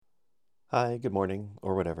Hi, good morning,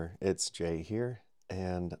 or whatever. It's Jay here,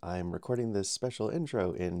 and I'm recording this special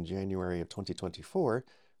intro in January of 2024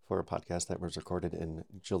 for a podcast that was recorded in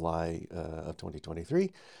July of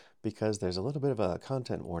 2023 because there's a little bit of a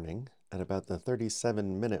content warning. At about the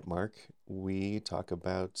 37-minute mark, we talk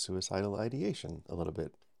about suicidal ideation a little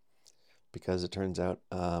bit because it turns out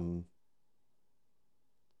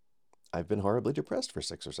I've been horribly depressed for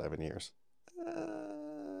 6 or 7 years.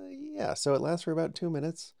 Yeah, so it lasts for about 2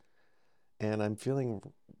 minutes. And I'm feeling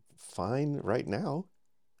fine right now,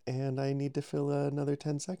 and I need to fill another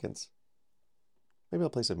 10 seconds. Maybe I'll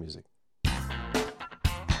play some music.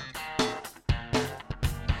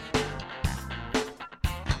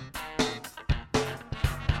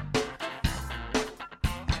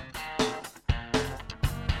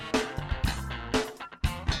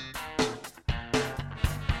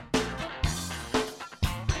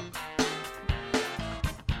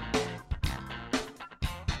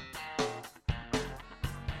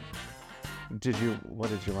 What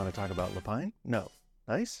did you want to talk about? Lapine? No.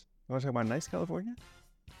 Nice? You want to talk about nice California?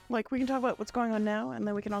 Like, we can talk about what's going on now, and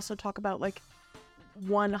then we can also talk about, like,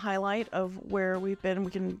 one highlight of where we've been.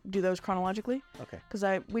 We can do those chronologically. Okay.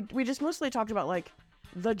 Because we just mostly talked about, like,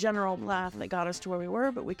 the general path that got us to where we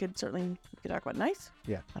were, but we could talk about nice.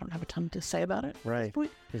 Yeah. I don't have a ton to say about it at Right. this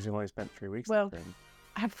point. Because you only spent 3 weeks Well, there.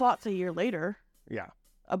 I have thoughts a year later Yeah.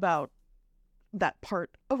 about that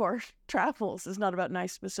part of our travels. Is not about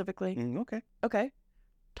nice specifically. Okay. Okay.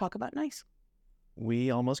 Talk about nice. We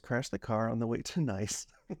almost crashed the car on the way to nice.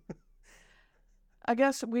 I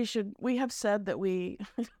guess we have said that we're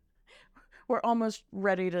almost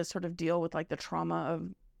ready to sort of deal with like the trauma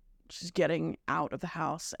of just getting out of the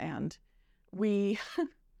house, and we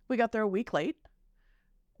we got there a week late.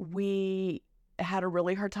 We had a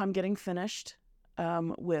really hard time getting finished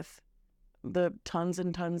with the tons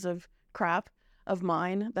and tons of crap of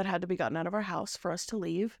mine that had to be gotten out of our house for us to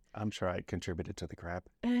leave. I'm sure I contributed to the crap.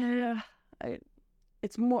 It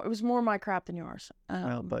was more my crap than yours.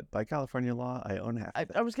 Well, but by California law, I own half of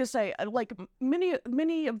that. I was gonna say, like,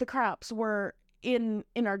 many of the craps were in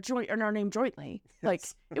our name jointly. Like,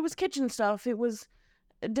 Yes. it was kitchen stuff, it was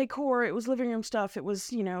decor, it was living room stuff, it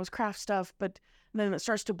was it was craft stuff. But then it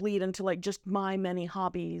starts to bleed into like just my many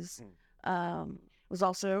hobbies. It was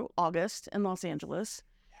also August in Los Angeles,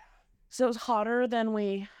 so it was hotter than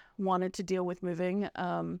we wanted to deal with moving.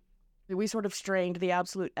 We sort of strained the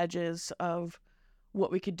absolute edges of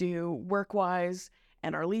what we could do work-wise,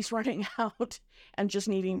 and our lease running out and just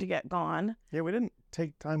needing to get gone. Yeah, we didn't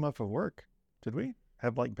take time off of work, did we?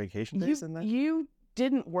 Have like vacation days in that? You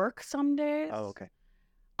didn't work some days. Oh, okay.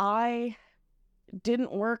 I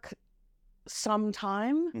didn't work some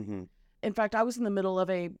time. Mm-hmm. In fact, I was in the middle of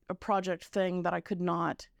a project thing that I could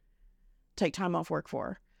not take time off work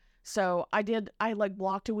for. So I like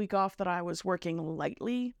blocked a week off that I was working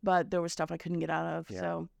lightly, but there was stuff I couldn't get out of. Yeah.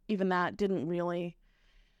 So even that didn't really,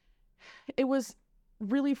 it was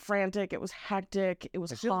really frantic. It was hectic. It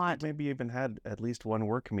was I feel like hot. maybe you even had at least one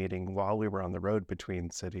work meeting while we were on the road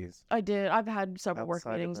between cities. I did. I've had several work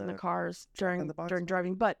Outside of meetings in the the cars truck during and the box?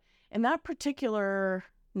 driving. But in that particular,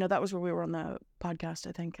 no, that was where we were on the podcast,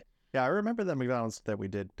 I think. Yeah, I remember the McDonald's that we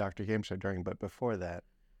did Dr. Game Show during, but before that,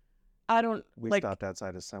 I don't we like. stopped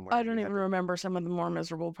outside of somewhere. I don't even remember some of the more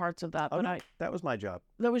miserable parts of that. Oh, But no, that was my job.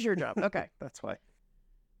 that was your job. Okay. That's why.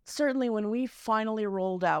 Certainly, when we finally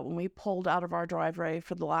rolled out, when we pulled out of our driveway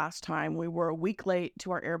for the last time, we were a week late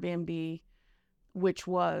to our Airbnb, which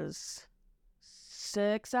was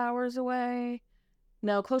 6 hours away.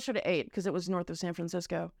 No, closer to 8, because it was north of San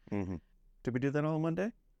Francisco. Mm-hmm. Did we do that all in one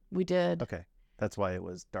day? We did. Okay. That's why it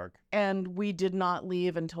was dark. And we did not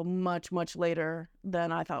leave until much, much later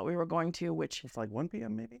than I thought we were going to, which It's like 1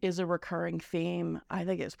 p.m. maybe? is a recurring theme. I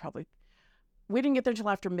think it's probably... We didn't get there until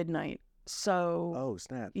after midnight. So, Oh,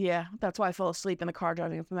 snap. yeah, that's why I fell asleep in the car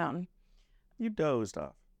driving up the mountain. You dozed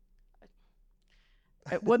off.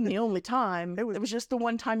 It wasn't the only time. It was- It was just the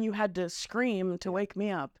one time you had to scream to wake me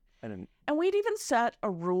up. I didn't. And we'd even set a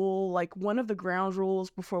rule, like one of the ground rules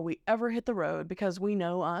before we ever hit the road, because we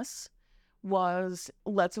know us, was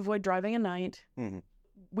let's avoid driving at night. Mm-hmm.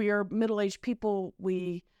 We are middle-aged people.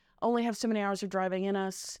 We only have so many hours of driving in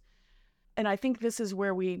us. And I think this is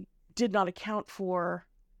where we did not account for,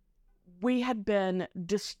 we had been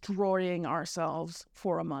destroying ourselves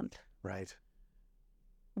for a month. Right.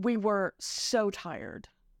 We were so tired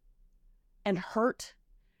and hurt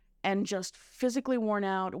and just physically worn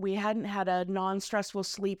out. We hadn't had a non-stressful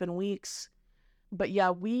sleep in weeks. But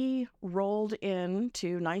yeah, we rolled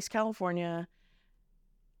into nice California,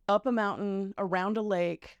 up a mountain, around a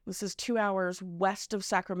lake. This is 2 hours west of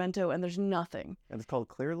Sacramento, and there's nothing. And it's called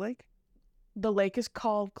Clear Lake? The lake is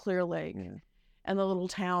called Clear Lake, Yeah. and the little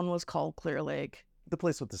town was called Clear Lake. The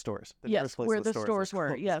place with the stores. The Yes, first place where with the stores stores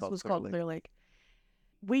were. Yes, was called Clear Lake.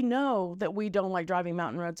 We know that we don't like driving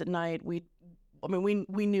mountain roads at night. We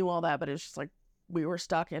knew all that, but it's just like we were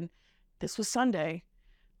stuck, and this was Sunday.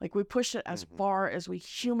 Like, we pushed it as far as we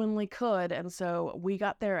humanly could, and so we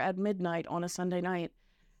got there at midnight on a Sunday night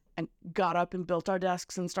and got up and built our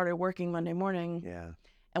desks and started working Monday morning. Yeah.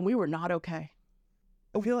 And we were not okay.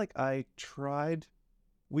 I feel like I tried.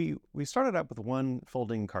 We started out with one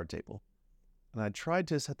folding card table, and I tried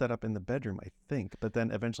to set that up in the bedroom, I think, but then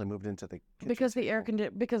eventually moved into the kitchen because the table.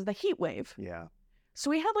 because the heat wave. Yeah. So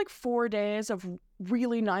we had like 4 days of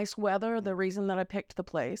really nice weather. The reason that I picked the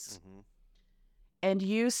place. And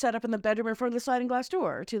you set up in the bedroom in front of the sliding glass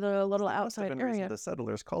door to the little outside area. The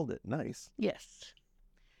settlers called it nice. Yes.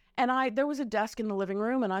 And there was a desk in the living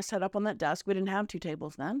room, and I set up on that desk. We didn't have 2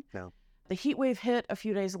 tables then. No. The heat wave hit a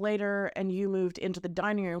few days later, and you moved into the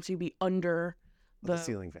dining room, so you'd be under The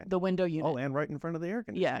ceiling fan. the window unit. Oh, and right in front of the air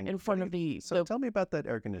conditioning. Yeah, in front of the... So tell me about that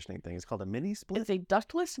air conditioning thing. It's called a mini split? It's a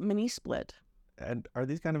ductless mini split. And are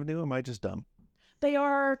these kind of new? Am I just dumb? They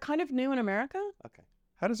are kind of new in America. Okay.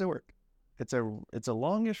 How does it work? It's a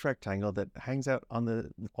longish rectangle that hangs out on the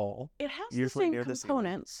wall. It has the usually same near the ceiling.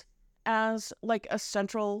 components as like a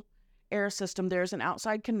central air system. There's an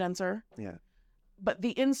outside condenser. Yeah. But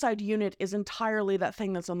the inside unit is entirely that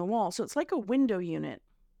thing that's on the wall. So it's like a window unit,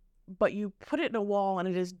 but you put it in a wall, and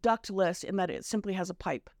it is ductless in that it simply has a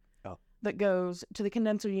pipe that goes to the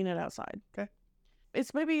condenser unit outside. Okay.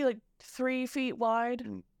 It's maybe like 3 feet wide.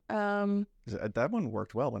 That one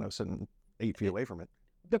worked well when I was sitting 8 feet away from it.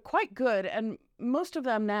 They're quite good, and most of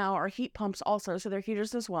them now are heat pumps also, so they're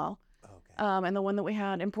heaters as well. Okay. And the one that we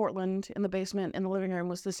had in Portland in the basement in the living room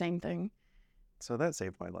was the same thing. So that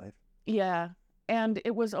saved my life. Yeah, and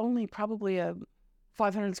it was only probably a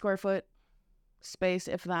 500 square foot space,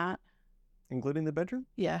 if that. Including the bedroom?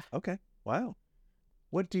 Yeah. Okay. Wow.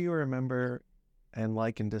 What do you remember and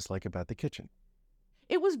like and dislike about the kitchen?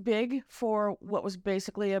 It was big for what was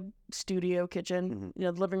basically a studio kitchen. You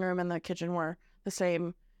know, the living room and the kitchen were the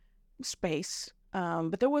same space.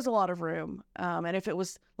 But there was a lot of room. And if that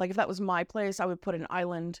was my place, I would put an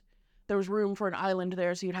island. There was room for an island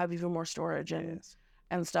there, so you'd have even more storage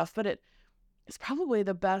and stuff. But it's probably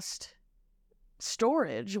the best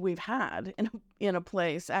storage we've had in a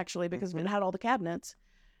place, actually, because it had all the cabinets.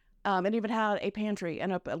 It even had a pantry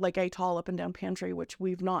and a tall up and down pantry, which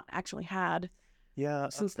we've not actually had. Yeah,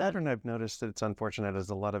 since a pattern I've noticed that it's unfortunate is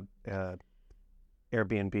a lot of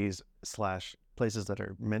Airbnbs / places that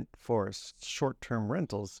are meant for short-term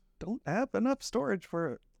rentals don't have enough storage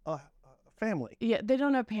for a family. Yeah, they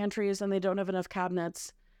don't have pantries and they don't have enough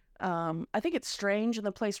cabinets. I think it's strange in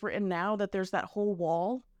the place we're in now that there's that whole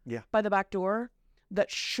wall by the back door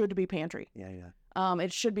that should be pantry. Yeah.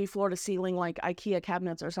 It should be floor to ceiling like IKEA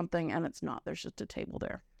cabinets or something, and it's not. There's just a table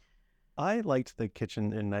there. I liked the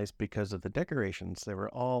kitchen in Nice because of the decorations. They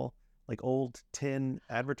were all like old tin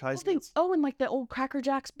advertisements. And like the old Cracker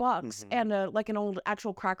Jacks box and like an old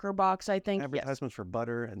actual cracker box, I think. Advertisements for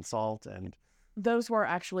butter and salt, and those were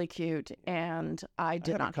actually cute, and I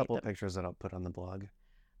did not hate them. a couple of pictures that I'll put on the blog.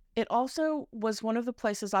 It also was one of the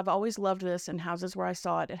places I've always loved this in houses where I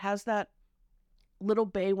saw it. It has that little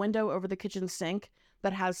bay window over the kitchen sink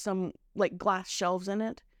that has some like glass shelves in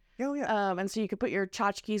it. Oh, yeah. And so you could put your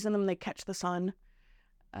tchotchkes in them and they catch the sun.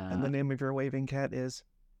 And the name of your waving cat is?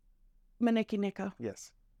 Maneki Nico.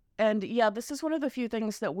 Yes. And yeah, this is one of the few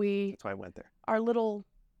things that That's why I went there. Our little,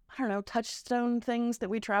 I don't know, touchstone things that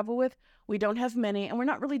we travel with. We don't have many, and we're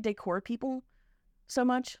not really decor people so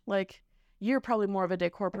much. Like, you're probably more of a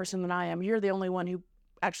decor person than I am. You're the only one who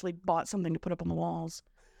actually bought something to put up on the walls.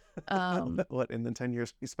 What, in the 10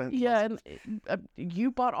 years we spent? Yeah, and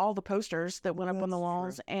you bought all the posters that went up on the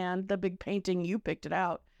walls and the big painting. You picked it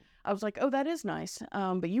out. I was like, oh, that is nice.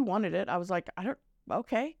 But you wanted it. I was like,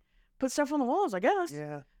 okay, put stuff on the walls, I guess.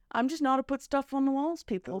 Yeah. I'm just not a put stuff on the walls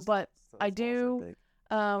people, but I do.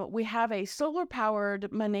 We have a solar powered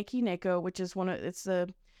Maneki Neko, which is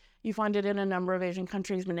you find it in a number of Asian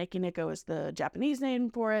countries. Maneki Neko is the Japanese name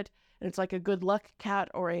for it. And it's like a good luck cat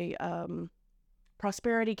or a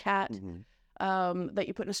prosperity cat that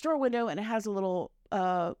you put in a store window, and it has a little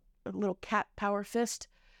cat power fist,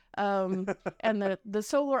 and the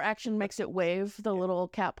solar action makes it wave the little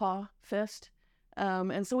cat paw fist,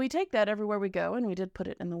 and so we take that everywhere we go, and we did put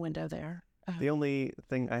it in the window there. The only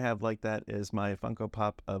thing I have like that is my Funko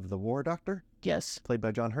Pop of the War Doctor. Yes. Played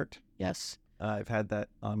by John Hurt. Yes. I've had that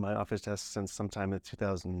on my office desk since sometime in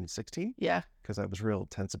 2016. Yeah. Because I was real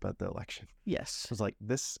tense about the election. Yes. It was like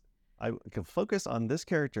this. I can focus on this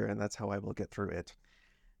character, and that's how I will get through it.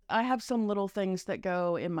 I have some little things that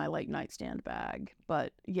go in my like nightstand bag,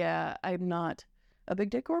 but yeah, I'm not a big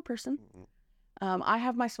decor person. I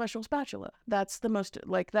have my special spatula. That's the most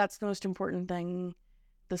important thing.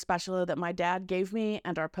 The spatula that my dad gave me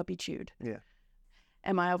and our puppy chewed. Yeah.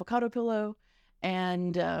 And my avocado pillow.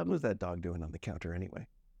 And what was that dog doing on the counter anyway?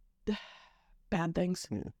 Bad things.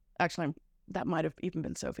 Yeah. Actually, that might have even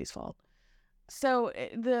been Sophie's fault. So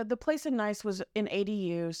the place in Nice was an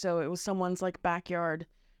ADU, so it was someone's like backyard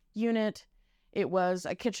unit. It was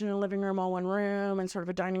a kitchen and living room all one room, and sort of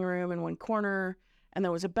a dining room in one corner, and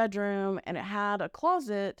there was a bedroom, and it had a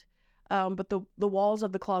closet, but the walls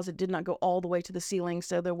of the closet did not go all the way to the ceiling,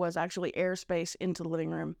 so there was actually airspace into the living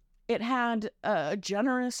room. It had a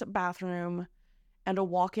generous bathroom and a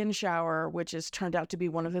walk-in shower, which has turned out to be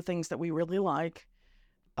one of the things that we really like.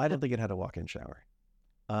 I don't think it had a walk-in shower.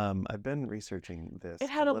 I've been researching this. It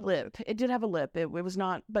had a lip. It did have a lip. It was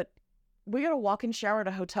not, but we got a walk-in shower at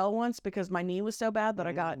a hotel once because my knee was so bad that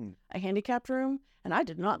I got a handicapped room, and I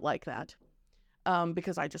did not like that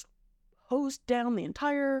because I just hosed down the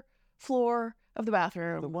entire floor of the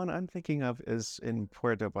bathroom. The one I'm thinking of is in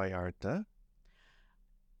Puerto Vallarta.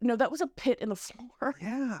 No, that was a pit in the floor.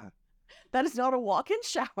 Yeah. That is not a walk-in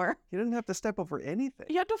shower. You didn't have to step over anything.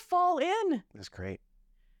 You had to fall in. It was great.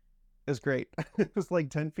 It was great. It was like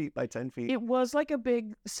 10 feet by 10 feet. It was like a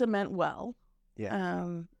big cement well. Yeah.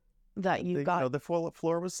 That you got. The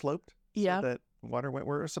floor was sloped. Yeah. So that water went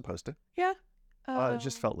where it was supposed to. Yeah. It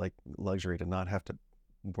just felt like luxury to not have to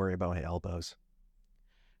worry about my elbows.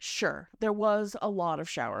 Sure. There was a lot of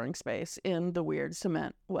showering space in the weird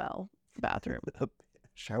cement well bathroom. A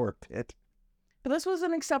shower pit. But this was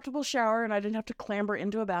an acceptable shower, and I didn't have to clamber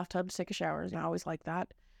into a bathtub to take a shower. And I always like that.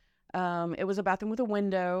 It was a bathroom with a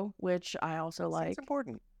window, which I also like. It's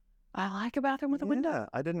important. I like a bathroom with a window. Yeah,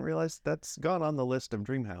 I didn't realize that's gone on the list of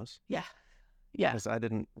dream house. Yeah. Yeah. Because I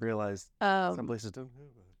didn't realize some places don't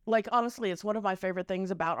have it. Like, honestly, it's one of my favorite things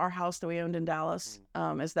about our house that we owned in Dallas,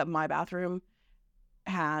 is that my bathroom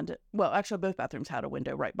had, well, actually both bathrooms had a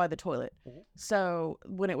window right by the toilet. So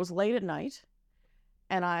when it was late at night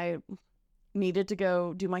and I needed to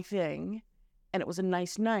go do my thing and it was a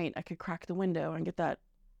nice night, I could crack the window and get that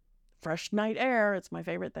fresh night air. It's my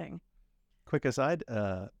favorite thing. Quick aside,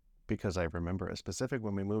 because I remember a specific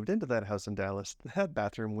when we moved into that house in Dallas, that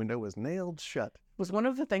bathroom window was nailed shut. It was one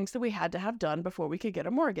of the things that we had to have done before we could get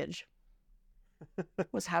a mortgage.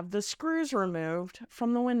 Was have the screws removed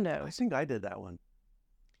from the windows. I think I did that one.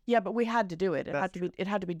 Yeah, but we had to do it. It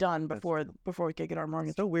had to be done before we could get our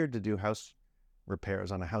mortgage. It's so weird to do house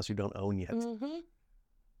repairs on a house you don't own yet. Mm-hmm.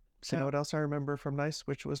 So, you know what else I remember from Nice,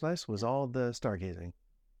 which was nice, was all the stargazing.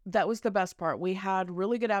 That was the best part. We had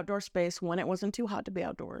really good outdoor space when it wasn't too hot to be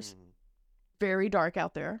outdoors. Very dark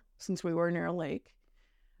out there since we were near a lake.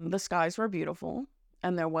 The skies were beautiful,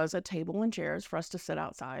 and there was a table and chairs for us to sit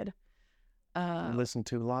outside. We listened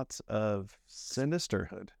to lots of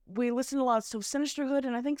Sinisterhood. We listened to lots of Sinisterhood,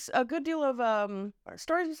 and I think a good deal of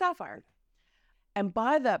Stories of Sapphire. And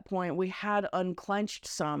by that point, we had unclenched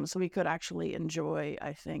some, so we could actually enjoy,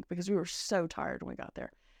 I think, because we were so tired when we got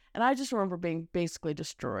there. And I just remember being basically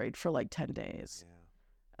destroyed for like 10 days.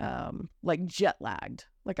 Yeah. Like jet lagged.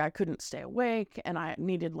 Like I couldn't stay awake, and I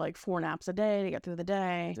needed like 4 naps a day to get through the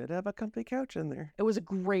day. Did have a comfy couch in there. It was a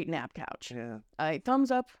great nap couch. Yeah.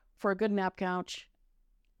 Thumbs up for a good nap couch.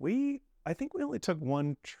 I think we only took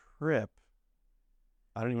one trip.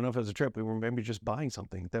 I don't even know if it was a trip. We were maybe just buying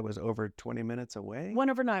something that was over 20 minutes away. One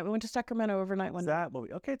overnight. We went to Sacramento overnight one night.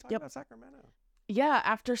 Okay, talk about Sacramento. Yeah,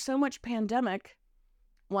 after so much pandemic,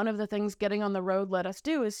 one of the things getting on the road let us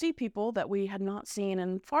do is see people that we had not seen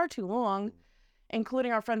in far too long,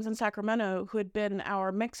 including our friends in Sacramento who had been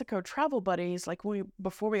our Mexico travel buddies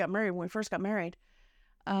before we got married, when we first got married.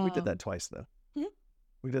 We did that twice, though.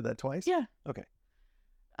 We did that twice? Yeah. Okay.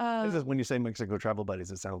 This is when you say Mexico travel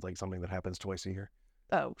buddies, it sounds like something that happens twice a year.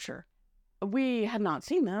 Oh, sure. We had not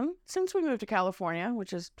seen them since we moved to California,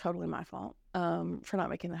 which is totally my fault for not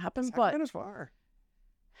making that happen. Sacramento's far.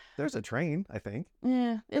 There's a train, I think.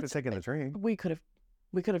 Yeah. Could have taken the train. We could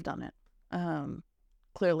have done it.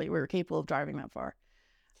 Clearly, we were capable of driving that far.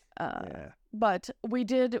 Yeah. But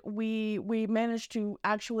we managed to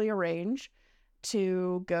actually arrange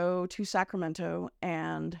to go to Sacramento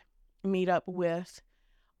and meet up with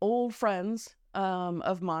old friends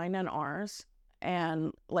of mine and ours,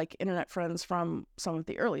 and like internet friends from some of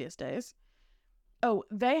the earliest days. Oh,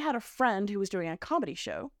 they had a friend who was doing a comedy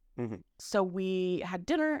show. Mm-hmm. So we had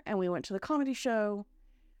dinner and we went to the comedy show.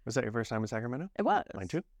 Was that your first time in Sacramento? It was. Mine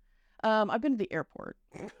too. I've been to the airport.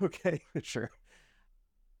 Okay, sure.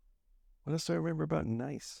 What else do I remember about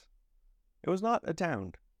Nice? It was not a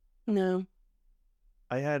town. No.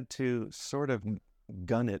 I had to sort of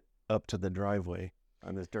gun it up to the driveway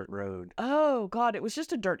on this dirt road. Oh, God, it was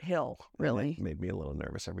just a dirt hill, And really. it made me a little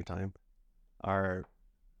nervous every time. Our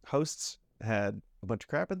hosts had a bunch of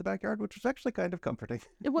crap in the backyard, which was actually kind of comforting.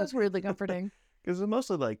 It was weirdly comforting. Because it was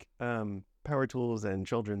mostly like power tools and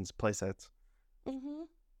children's play sets. Mm-hmm.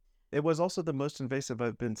 It was also the most invasive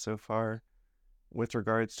I've been so far with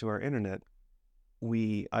regards to our internet.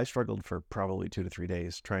 I struggled for probably 2 to 3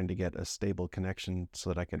 days trying to get a stable connection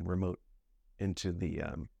so that I could remote into the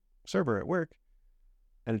server at work.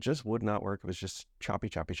 And it just would not work. It was just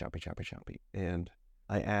choppy. And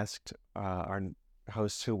I asked our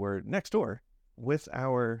hosts who were next door with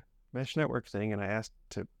our mesh network thing, and I asked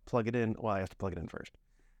to plug it in. Well, I asked to plug it in first.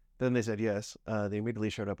 Then they said yes. They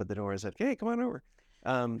immediately showed up at the door and said, "Hey, come on over."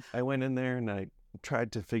 I went in there and I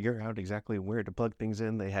tried to figure out exactly where to plug things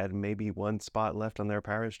in. They had maybe one spot left on their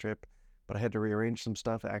power strip, but I had to rearrange some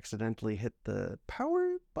stuff. I accidentally hit the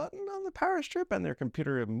power button on the power strip, and their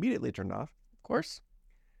computer immediately turned off, of course.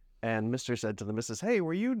 And Mr. said to the missus, "Hey,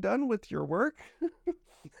 were you done with your work?"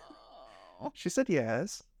 Oh. She said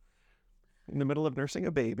yes, in the middle of nursing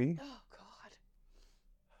a baby. Oh, God.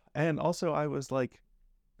 And also I was like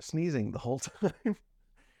sneezing the whole time.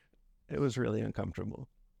 It was really uncomfortable.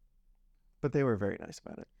 But they were very nice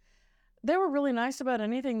about it. They were really nice about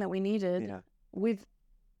anything that we needed. Yeah. We've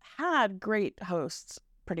had great hosts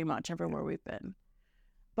pretty much everywhere we've been.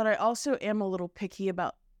 But I also am a little picky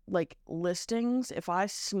about like listings. If I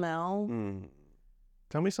smell...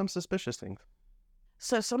 Tell me some suspicious things.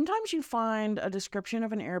 So sometimes you find a description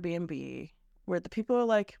of an Airbnb where the people are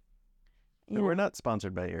like... We're not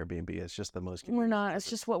sponsored by Airbnb. It's just the most... We're not. It's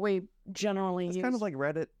just what we generally use. It's kind of like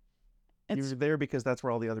Reddit. You're there because that's where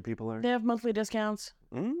all the other people are. They have monthly discounts.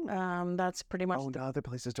 That's pretty much... Oh, no, other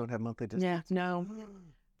places don't have monthly discounts. Yeah, no.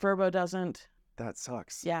 Vrbo doesn't. That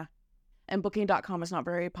sucks. Yeah. And Booking.com is not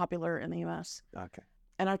very popular in the U.S. Okay.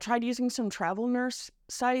 And I've tried using some travel nurse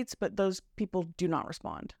sites, but those people do not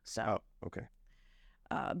respond. So... Oh, okay.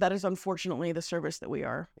 That is unfortunately the service that we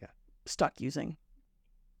are stuck using.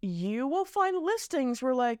 You will find listings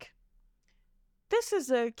where like, this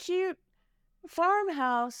is a cute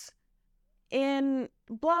farmhouse in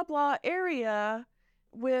blah blah area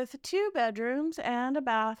with 2 bedrooms and a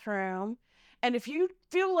bathroom. And if you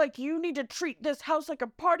feel like you need to treat this house like a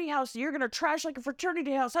party house, you're going to trash like a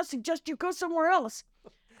fraternity house, I suggest you go somewhere else.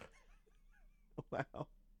 Wow.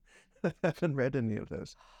 I haven't read any of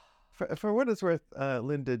those. For what it's worth,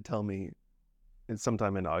 Lynn did tell me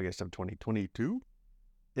sometime in August of 2022,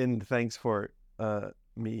 and thanks for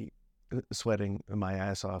me sweating my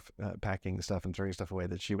ass off, packing stuff and throwing stuff away,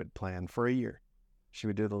 that she would plan for a year. She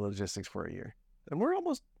would do the logistics for a year. And we're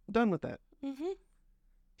almost done with that. Mm-hmm.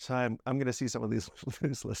 So I'm going to see some of these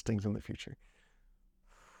listings in the future.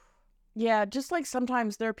 Yeah, just like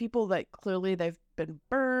sometimes there are people that clearly they've been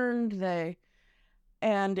burned,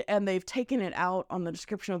 and they've taken it out on the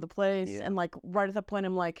description of the place. Yeah. And like right at that point,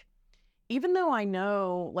 I'm like, even though I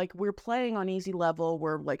know like we're playing on easy level,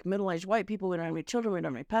 we're like middle-aged white people, we don't have any children, we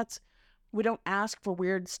don't have any pets, we don't ask for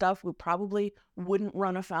weird stuff, we probably wouldn't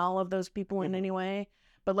run afoul of those people in any way.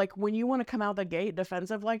 But like when you want to come out the gate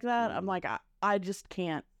defensive like that, I'm like, I just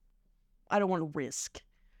can't. I don't want to risk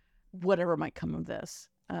whatever might come of this.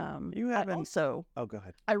 You haven't. Also, oh, go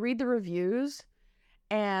ahead. I read the reviews,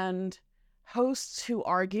 and hosts who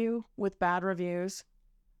argue with bad reviews,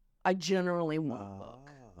 I generally won't look.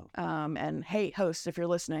 And hey, hosts, if you're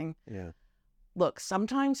listening, look,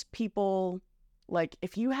 sometimes people, like,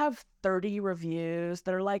 if you have 30 reviews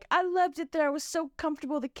that are like, I loved it there, I was so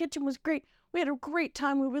comfortable, the kitchen was great, we had a great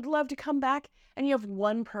time, we would love to come back, and you have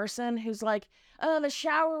one person who's like, the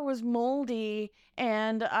shower was moldy,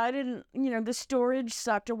 and I didn't, the storage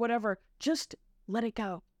sucked or whatever, just let it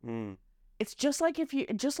go. It's just like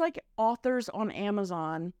just like authors on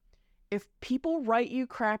Amazon, if people write you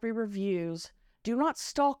crappy reviews, do not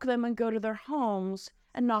stalk them and go to their homes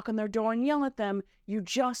and knock on their door and yell at them. You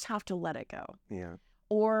just have to let it go. Yeah.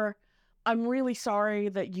 Or, I'm really sorry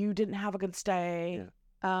that you didn't have a good stay.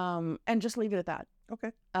 Yeah. And just leave it at that.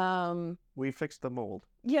 Okay. We fixed the mold.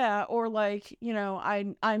 Yeah. Or like,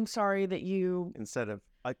 I'm sorry that you... Instead of,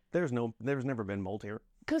 there's never been mold here.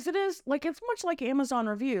 Because it is, like, it's much like Amazon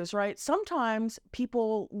reviews, right? Sometimes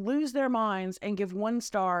people lose their minds and give 1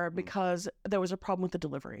 star because there was a problem with the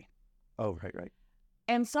delivery. Oh, right.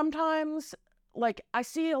 And sometimes, like, I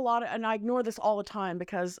see a lot of, and I ignore this all the time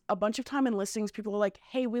because a bunch of time in listings, people are like,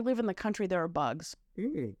 hey, we live in the country, there are bugs.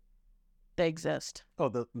 They exist.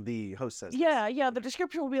 Oh, the host says Yeah, the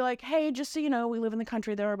description will be like, hey, just so you know, we live in the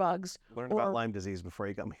country, there are bugs. Learn about Lyme disease before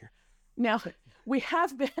you come here. Now, We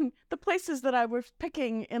have been, the places that I was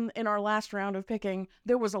picking in our last round of picking,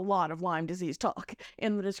 there was a lot of Lyme disease talk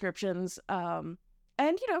in the descriptions. And,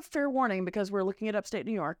 fair warning, because we're looking at upstate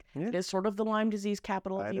New York. Yeah. It is sort of the Lyme disease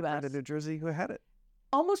capital I of had the a friend U.S. in New Jersey who had it.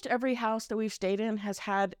 Almost every house that we've stayed in has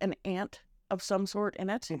had an ant of some sort in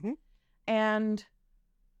it. Mm-hmm. And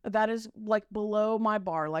that is like below my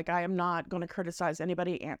bar. Like, I am not going to criticize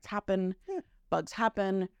anybody. Ants happen, bugs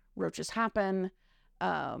happen, roaches happen.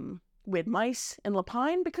 We had mice in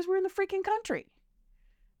Lapine because we're in the freaking country.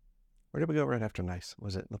 Where did we go right after Nice?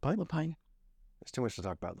 Was it Lapine? Lapine. There's too much to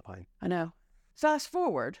talk about Lapine. I know. Fast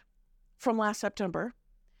forward from last September,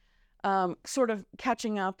 sort of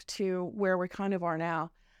catching up to where we kind of are now.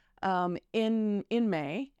 In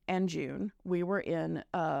May and June, we were in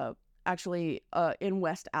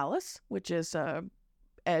West Allis, which is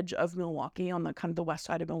edge of Milwaukee on the kind of the west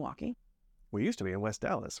side of Milwaukee. We used to be in West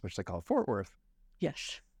Dallas, which they call Fort Worth.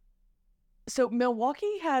 Yes. So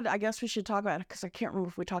Milwaukee had, I guess we should talk about it because I can't remember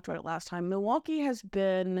if we talked about it last time. Milwaukee has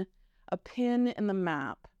been a pin in the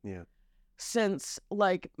map since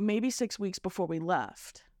like maybe 6 weeks before we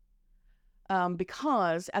left.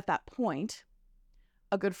 Because at that point,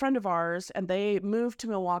 a good friend of ours, and they moved to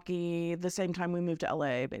Milwaukee the same time we moved to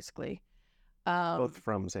LA, basically. Both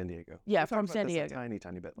from San Diego. Yeah, from San Diego. A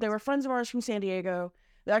tiny bit. They were friends of ours from San Diego.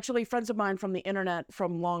 They're actually friends of mine from the internet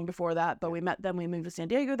from long before that, but we met them. We moved to San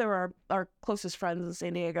Diego. They were our closest friends in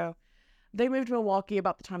San Diego. They moved to Milwaukee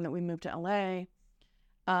about the time that we moved to LA.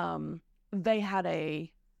 They had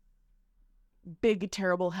a big,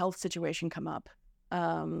 terrible health situation come up.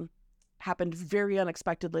 Happened very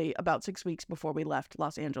unexpectedly about 6 weeks before we left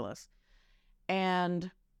Los Angeles.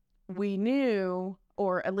 And we knew,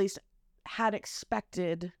 or at least had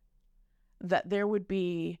expected, that there would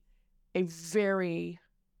be a very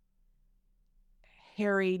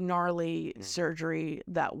hairy, gnarly surgery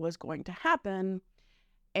that was going to happen.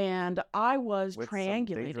 And I was with triangulating.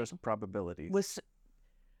 Some dangerous probabilities.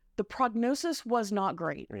 The prognosis was not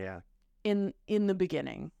great. Yeah. In the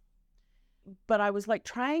beginning. But I was like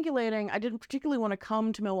triangulating. I didn't particularly want to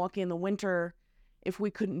come to Milwaukee in the winter if we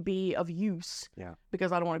couldn't be of use. Yeah.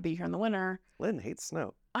 Because I don't want to be here in the winter. Lynn hates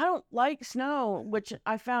snow. I don't like snow, which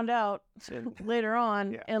I found out later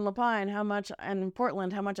on in Lapine and in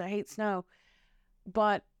Portland how much I hate snow.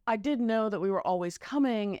 But I did know that we were always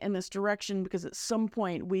coming in this direction because at some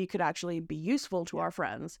point we could actually be useful to our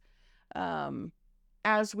friends.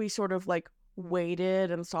 As we sort of like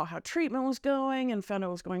waited and saw how treatment was going and found out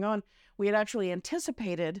what was going on, we had actually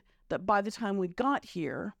anticipated that by the time we got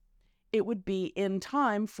here, it would be in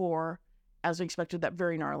time for, as we expected, that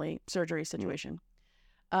very gnarly surgery situation.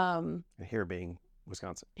 Here being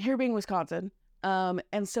Wisconsin.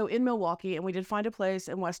 And so in Milwaukee, and we did find a place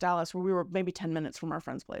in West Dallas where we were maybe 10 minutes from our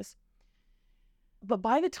friend's place. But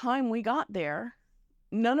by the time we got there,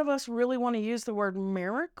 none of us really want to use the word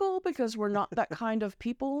miracle because we're not that kind of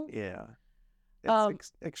people. Yeah.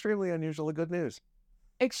 It's extremely unusual good news.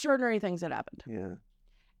 Extraordinary things that happened. Yeah.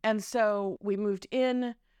 And so we moved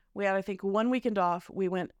in. We had, I think, 1 weekend off. We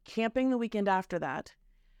went camping the weekend after that.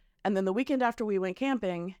 And then the weekend after we went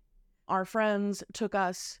camping, our friends took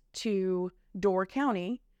us to Door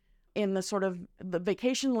County in the sort of the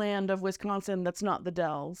vacation land of Wisconsin that's not the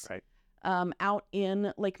Dells. Right. Out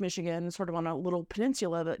in Lake Michigan, sort of on a little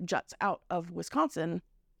peninsula that juts out of Wisconsin,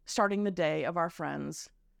 starting the day of our friends'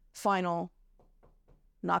 final,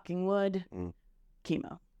 knocking wood,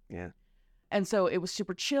 chemo. Yeah. And so it was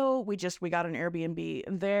super chill. We got an Airbnb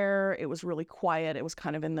there. It was really quiet. It was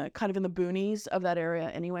kind of in the boonies of that area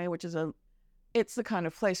anyway, which is it's the kind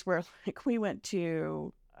of place where like we went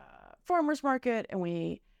to farmer's market and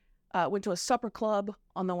we went to a supper club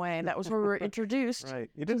on the way. That was where we were introduced right.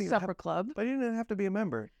 You to didn't supper club. But you didn't have to be a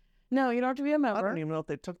member. No, you don't have to be a member. I don't even know if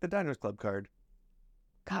they took the Diners Club card.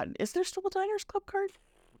 God, is there still a Diners Club card?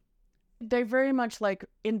 They very much like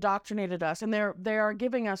indoctrinated us, and they are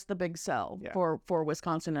giving us the big sell for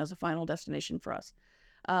Wisconsin as a final destination for us.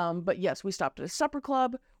 But yes, we stopped at a supper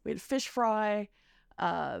club. We had fish fry.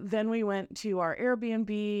 Then we went to our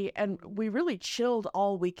Airbnb, and we really chilled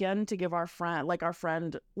all weekend to give our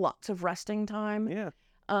friend lots of resting time. Yeah.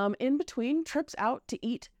 In between trips out to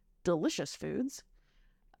eat delicious foods,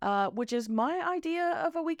 which is my idea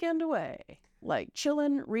of a weekend away. Like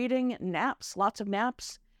chilling, reading, naps, lots of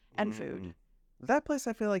naps. And food. That place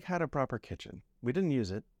I feel like had a proper kitchen. We didn't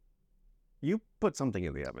use it. You put something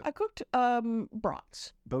in the oven. I cooked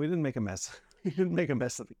brats. But we didn't make a mess. We didn't make a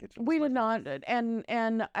mess of the kitchen. We did not.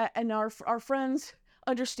 And our friends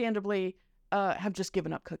understandably have just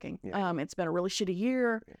given up cooking. Yeah. It's been a really shitty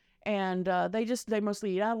year, and they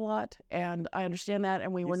mostly eat out a lot, and I understand that,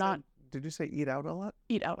 and we were not Did you say eat out a lot?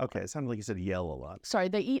 Eat out. Okay, it sounded like you said yell a lot. Sorry,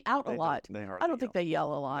 they eat out a lot. I don't think they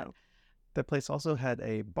yell a lot. No. That place also had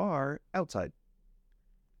a bar outside,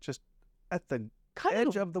 just at the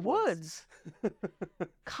edge of the woods.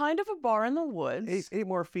 Kind of a bar in the woods. 8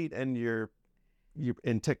 more feet, and you're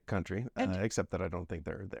in tick country. Except that I don't think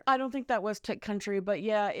they're there. I don't think that was tick country, but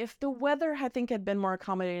yeah, if the weather I think had been more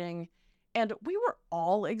accommodating, and we were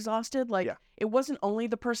all exhausted. Like it wasn't only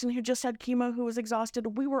the person who just had chemo who was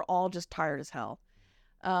exhausted. We were all just tired as hell.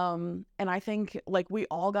 And I think like we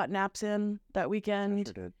all got naps in that weekend. I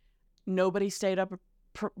sure did. Nobody stayed up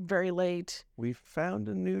very late. We found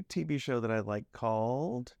a new TV show that I like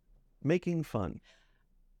called Making Fun.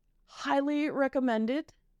 Highly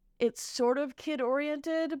recommended. It's sort of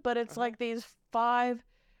kid-oriented, but it's like these 5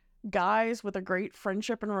 guys with a great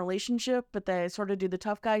friendship and relationship, but they sort of do the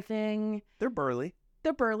tough guy thing. They're burly.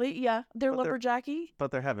 Yeah. They're lumberjacky. But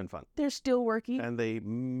they're having fun. They're still worky. And they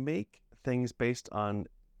make things based on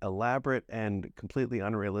elaborate and completely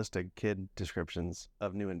unrealistic kid descriptions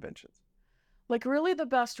of new inventions. Like really the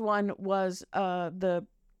best one was the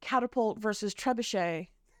catapult versus trebuchet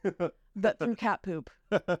that threw cat poop.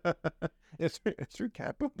 It's through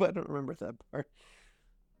cat poop? I don't remember that part.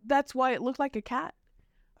 That's why it looked like a cat.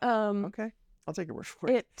 Okay. I'll take your word for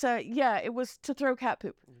it. It was to throw cat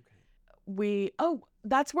poop. Okay.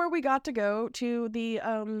 That's where we got to go to the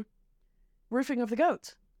roofing of the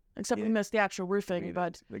goats. Except we missed the actual roofing,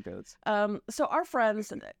 but the goats. So our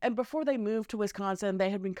friends, and before they moved to Wisconsin, they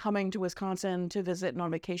had been coming to Wisconsin to visit and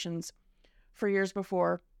on vacations for years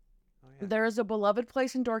before. Oh, yeah. There is a beloved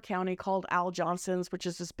place in Door County called Al Johnson's, which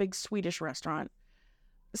is this big Swedish restaurant.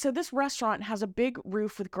 So this restaurant has a big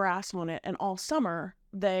roof with grass on it, and all summer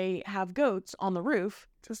they have goats on the roof,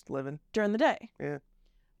 just living during the day. Yeah.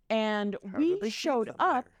 And we showed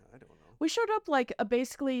up. I don't know. We showed up like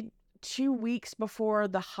basically 2 weeks before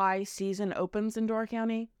the high season opens in Door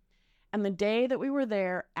County. And the day that we were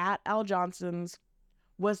there at Al Johnson's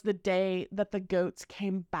was the day that the goats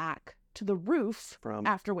came back to the roof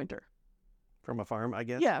after winter. From a farm, I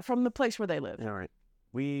guess? Yeah, from the place where they lived. All right.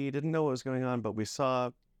 We didn't know what was going on, but we saw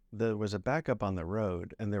there was a backup on the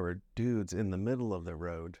road, and there were dudes in the middle of the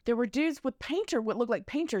road. There were dudes with what looked like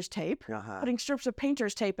painter's tape, putting strips of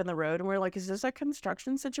painter's tape in the road. And we were like, is this a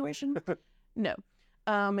construction situation? No.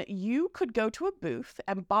 You could go to a booth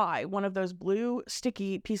and buy one of those blue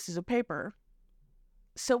sticky pieces of paper.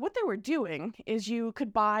 So what they were doing is you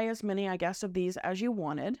could buy as many, I guess, of these as you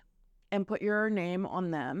wanted and put your name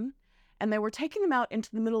on them. And they were taking them out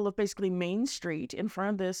into the middle of basically Main Street in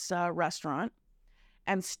front of this restaurant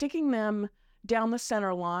and sticking them down the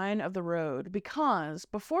center line of the road, because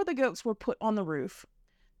before the goats were put on the roof,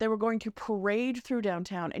 they were going to parade through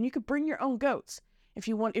downtown, and you could bring your own goats if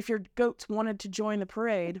your goats wanted to join the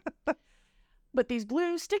parade. But these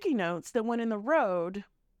blue sticky notes that went in the road,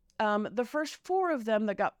 the first 4 of them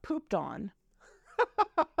that got pooped on.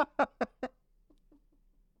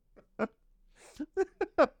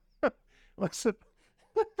 What's it?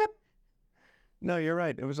 No, you're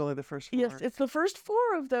right. It was only the first 4. Yes, it's the first 4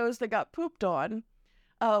 of those that got pooped on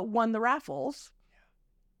won the raffles.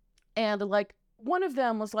 Yeah. And like one of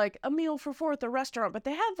them was like a meal for 4 at the restaurant, but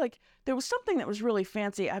they had there was something that was really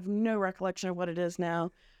fancy. I have no recollection of what it is now.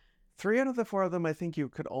 3 out of the 4 of them I think you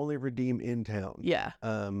could only redeem in town. Yeah.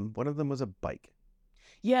 One of them was a bike.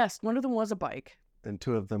 Yes, one of them was a bike. And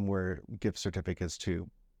 2 of them were gift certificates to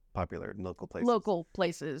popular local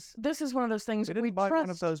places. This is one of those things we didn't buy one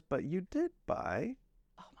of those, but you did buy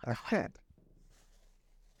a hat.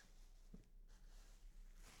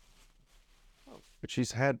 Which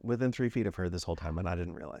she's had within 3 feet of her this whole time, and I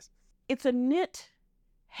didn't realize. It's a knit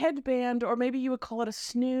headband, or maybe you would call it a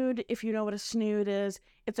snood, if you know what a snood is.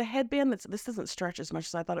 It's a headband this doesn't stretch as much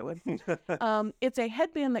as I thought it would. It's a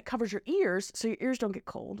headband that covers your ears, so your ears don't get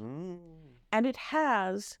cold. And it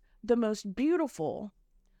has the most beautiful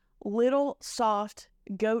little soft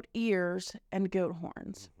goat ears and goat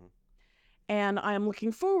horns. And I am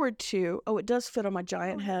looking forward to, it does fit on my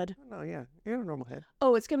giant head. No, yeah, you have a normal head.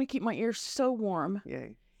 Oh, it's going to keep my ears so warm.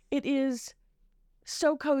 Yay. It is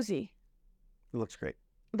so cozy. It looks great.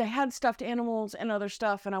 They had stuffed animals and other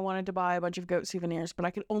stuff, and I wanted to buy a bunch of goat souvenirs, but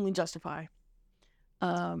I could only justify.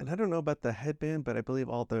 And I don't know about the headband, but I believe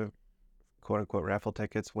all the quote-unquote raffle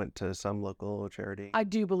tickets went to some local charity. I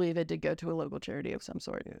do believe it did go to a local charity of some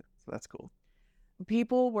sort. Yeah, so that's cool.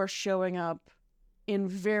 People were showing up in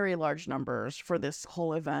very large numbers for this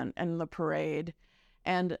whole event and the parade.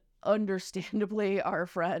 And understandably, our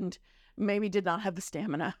friend maybe did not have the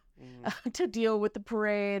stamina to deal with the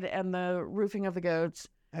parade and the roofing of the goats.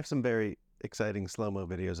 I have some very exciting slow-mo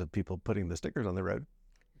videos of people putting the stickers on the road,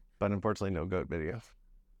 but unfortunately no goat video.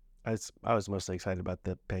 I was mostly excited about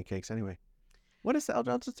the pancakes anyway. What does Al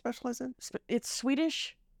Johnson specialize in? It's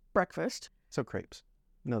Swedish breakfast. So crepes.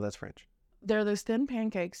 No, that's French. They're those thin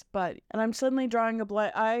pancakes, and I'm suddenly drawing a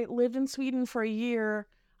blank. I lived in Sweden for a year.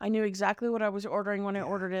 I knew exactly what I was ordering when I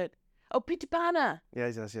ordered it. Oh, pyttipanna.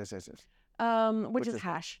 Yes. Which is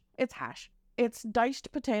hash. It's hash. It's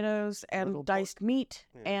diced potatoes and diced meat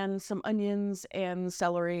and some onions and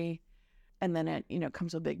celery. And then it,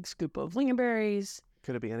 comes with a big scoop of lingonberries.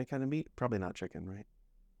 Could it be any kind of meat? Probably not chicken, right?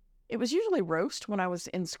 It was usually roast when I was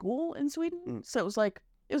in school in Sweden. So it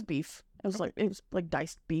was beef. It was like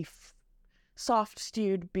diced beef, soft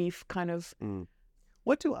stewed beef kind of.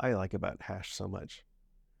 What do I like about hash so much?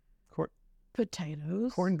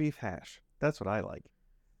 Potatoes. Corned beef hash. That's what I like.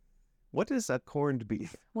 What is a corned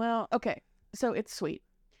beef? Well, okay. So it's sweet.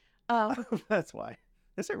 That's why.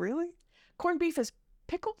 Is it really? Corned beef is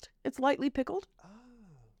pickled. It's lightly pickled. Oh.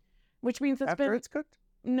 Which means after it's cooked?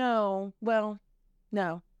 No. Well,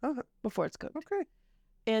 no. Before it's cooked. Okay.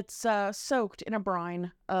 It's soaked in a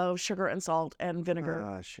brine of sugar and salt and vinegar.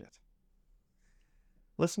 Ah, shit.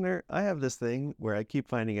 Listener, I have this thing where I keep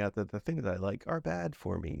finding out that the things I like are bad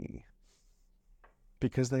for me.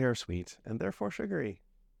 Because they are sweet and therefore sugary.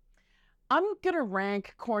 I'm going to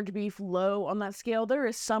rank corned beef low on that scale. There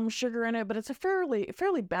is some sugar in it, but it's a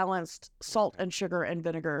fairly balanced salt and sugar and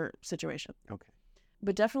vinegar situation. Okay.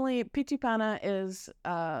 But definitely pyttipanna is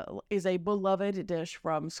a beloved dish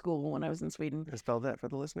from school when I was in Sweden. Spell that for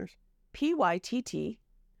the listeners. Pyttipanna.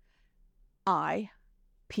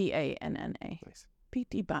 Nice.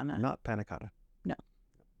 Pyttipanna. Not panna cotta. No.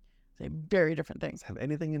 They're very different things. Have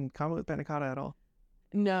anything in common with panna cotta at all?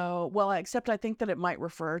 No. Well, except I think that it might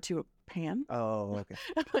refer to a pan. Oh, okay.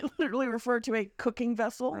 It might literally refer to a cooking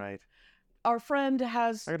vessel. Right. Our friend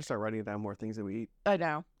has... I got to start writing down more things that we eat. I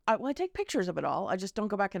know. I take pictures of it all. I just don't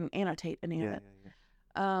go back and annotate any of it.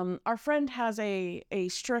 Yeah. Our friend has a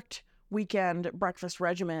strict weekend breakfast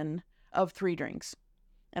regimen of 3 drinks.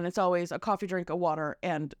 And it's always a coffee drink, a water,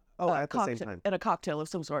 and at the same time. And a cocktail of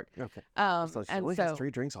some sort. Okay. So she only has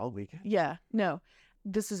 3 drinks all weekend? Yeah. No.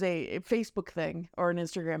 This is a Facebook thing or an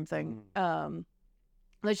Instagram thing.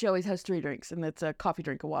 That she always has 3 drinks, and it's a coffee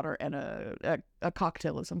drink, a water, and a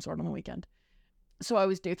cocktail of some sort on the weekend. So I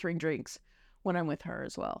always do 3 drinks when I'm with her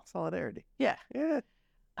as well. Solidarity. Yeah. Yeah.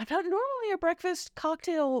 I'm not normally a breakfast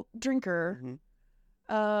cocktail drinker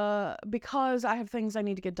because I have things I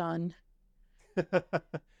need to get done.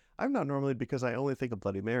 I'm not normally because I only think of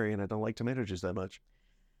Bloody Mary and I don't like tomato juice that much.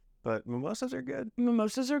 But mimosas are good.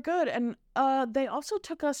 Mimosas are good. And they also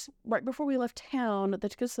took us, right before we left town, they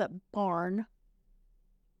took us to that barn.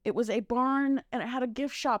 It was a barn, and it had a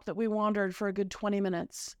gift shop that we wandered for a good 20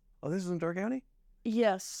 minutes. Oh, this is in Door County?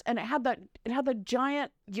 Yes. And it had the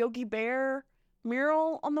giant Yogi Bear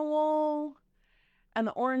mural on the wall and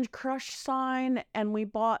the Orange Crush sign, and we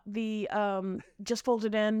bought the just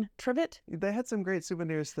folded in trivet. They had some great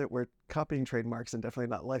souvenirs that were copying trademarks and definitely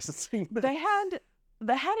not licensing. They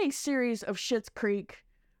had a series of Schitt's Creek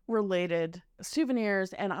related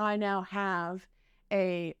souvenirs, and I now have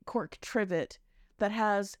a cork trivet that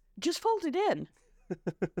has just folded in.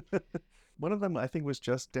 One of them, I think, was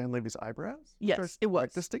just Dan Levy's eyebrows. Yes, it was.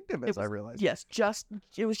 Like distinctive, as I realized. Yes,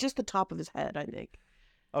 it was just the top of his head, I think.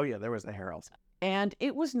 Oh, yeah, there was the hair also. And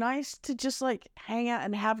it was nice to just, hang out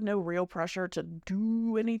and have no real pressure to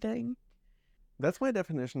do anything. That's my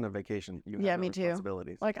definition of vacation. You have no me too.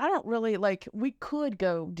 Responsibilities. I don't really, we could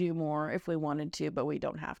go do more if we wanted to, but we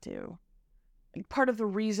don't have to. Part of the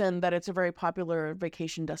reason that it's a very popular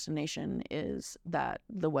vacation destination is that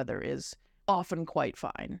the weather is often quite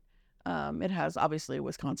fine. It has, obviously,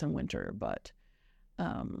 Wisconsin winter, but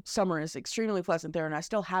summer is extremely pleasant there, and I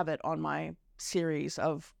still have it on my series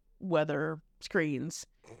of weather screens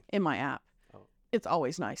in my app. Oh. It's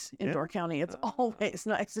always nice in Door County. It's always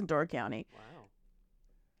nice in Door County. Wow.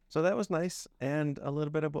 So that was nice, and a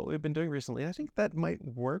little bit of what we've been doing recently. I think that might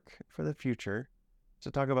work for the future, to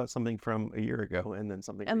talk about something from a year ago and then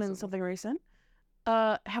something recent. Then something recent.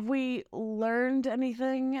 Have we learned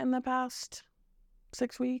anything in the past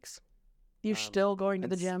 6 weeks? You're still going to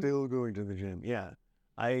the gym? Still going to the gym, yeah.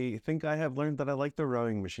 I think I have learned that I like the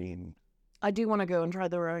rowing machine. I do want to go and try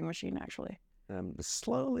the rowing machine, actually.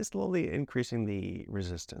 Slowly increasing the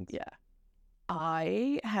resistance. Yeah.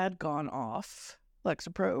 I had gone off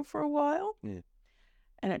Lexapro for a while. Yeah.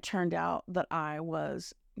 And it turned out that I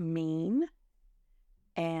was mean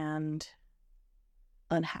and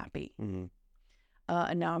unhappy. Mm-hmm.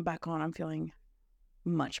 And now I'm back on. I'm feeling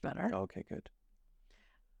much better. Okay, good.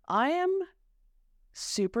 I am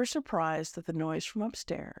super surprised that the noise from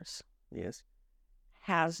upstairs yes,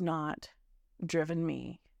 has not driven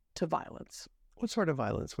me to violence. What sort of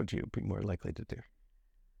violence would you be more likely to do?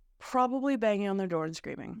 Probably banging on their door and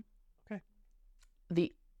screaming. Okay.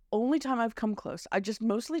 The only time I've come close, I just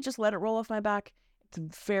mostly just let it roll off my back. It's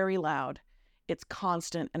very loud. It's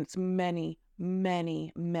constant, and it's many,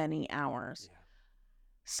 many, many hours. Yeah.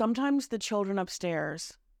 Sometimes the children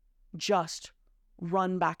upstairs just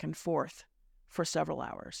run back and forth for several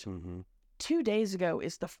hours. Mm-hmm. 2 days ago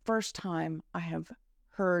is the first time I have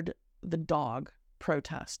heard the dog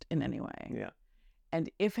protest in any way. Yeah. And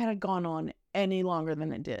if it had gone on any longer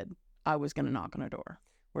than it did, I was going to knock on a door.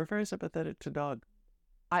 We're very sympathetic to dog.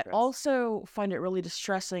 I Stress. also find it really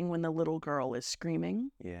distressing when the little girl is screaming.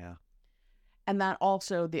 Yeah. And that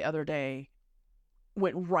also the other day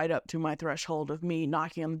went right up to my threshold of me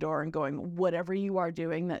knocking on the door and going, whatever you are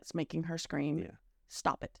doing that's making her scream,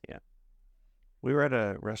 stop it. Yeah. We were at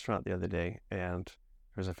a restaurant the other day, and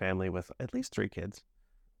there was a family with at least 3 kids.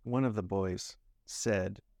 One of the boys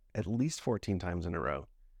said at least 14 times in a row,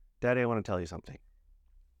 "Daddy, I want to tell you something.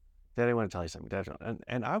 Daddy, I want to tell you something." Daddy,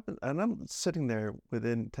 and I'm sitting there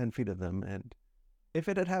within 10 feet of them, and if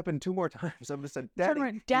it had happened 2 more times, I would have said,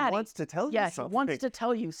 "Daddy, Daddy, he wants to tell you something." Yeah, he wants to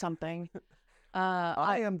tell you something.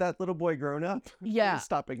 I am that little boy grown up. Yeah. Please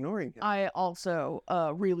stop ignoring him. I also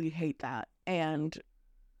really hate that. And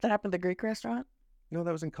that happened at the Greek restaurant? No,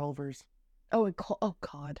 that was in Culver's. Oh, oh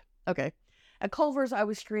God. Okay. At Culver's, I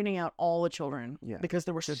was screening out all the children because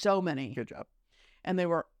there were so many. Good job. And they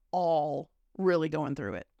were all really going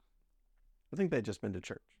through it. I think they'd just been to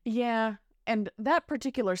church. Yeah. And that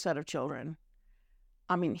particular set of children,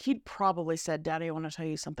 I mean, he'd probably said, "Daddy, I want to tell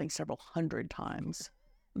you something" several hundred times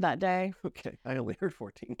that day. Okay. I only heard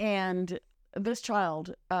 14. And this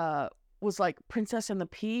child was like Princess and the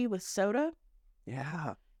Pea with soda.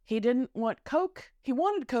 Yeah. He didn't want Coke. He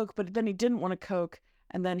wanted Coke, but then he didn't want a Coke.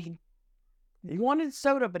 And then he wanted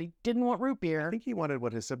soda, but he didn't want root beer. I think he wanted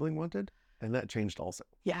what his sibling wanted, and that changed also.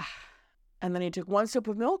 Yeah. And then he took 1 sip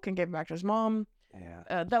of milk and gave it back to his mom.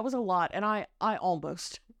 Yeah. That was a lot, and I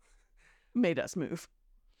almost made us move.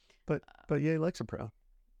 But yay, Lexapro.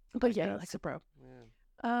 But yeah, Lexapro.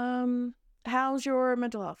 Yeah. How's your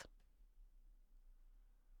mental health?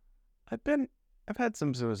 I've had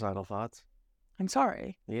some suicidal thoughts. I'm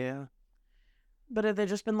sorry. Yeah. But have they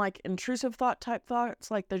just been like intrusive type thoughts?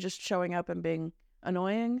 Like they're just showing up and being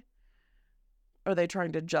annoying? Or are they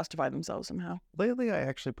trying to justify themselves somehow? Lately, I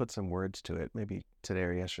actually put some words to it, maybe today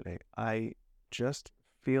or yesterday. I just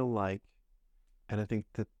feel like, and I think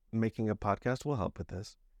that making a podcast will help with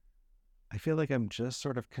this, I feel like I'm just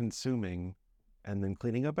sort of consuming and then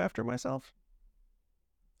cleaning up after myself.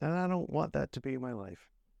 And I don't want that to be my life.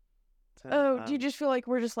 So, do you just feel like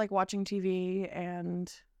we're just like watching TV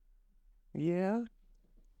and yeah,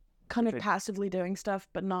 kind of passively doing stuff,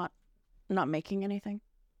 but not making anything?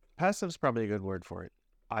 Passive's probably a good word for it.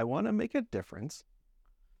 I want to make a difference,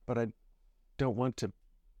 but I don't want to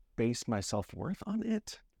base my self-worth on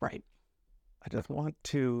it. Right. I just want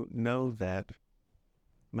to know that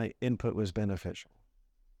my input was beneficial.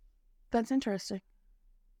 That's interesting.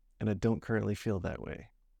 And I don't currently feel that way.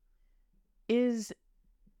 Is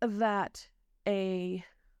that a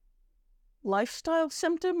lifestyle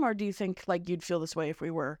symptom, or do you think like you'd feel this way if we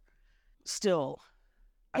were still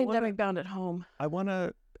pandemic bound at home? I want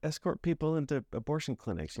to escort people into abortion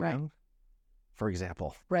clinics, you know, for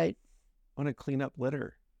example. Right. I want to clean up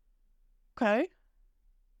litter. Okay.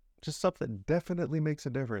 Just stuff that definitely makes a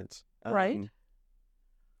difference. Right.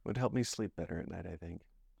 Would help me sleep better at night, I think.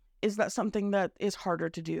 Is that something that is harder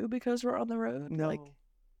to do because we're on the road? No.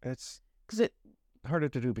 It's because it harder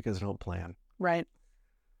to do because I don't plan. Right.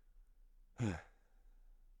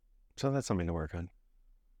 So that's something to work on.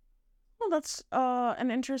 Well, that's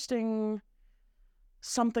an interesting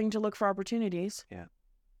something to look for opportunities. Yeah.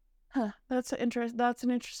 Huh. That's an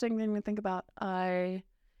interesting thing to think about. I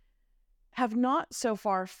have not so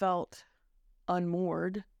far felt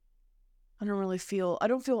unmoored. I don't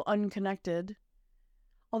feel unconnected.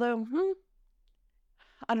 Although,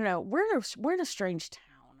 I don't know. We're in a strange town.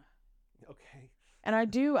 Okay. And I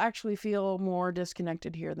do actually feel more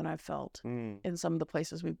disconnected here than I've felt in some of the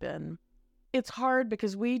places we've been. It's hard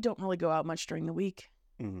because we don't really go out much during the week.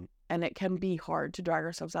 Mm-hmm. And it can be hard to drag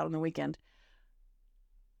ourselves out on the weekend.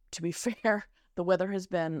 To be fair, the weather has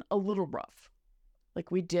been a little rough. Like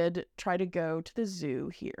we did try to go to the zoo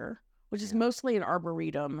here, which is mostly an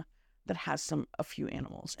arboretum that has a few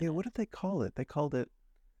animals. Yeah, what did they call it? They called it...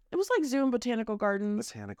 It was like zoo and botanical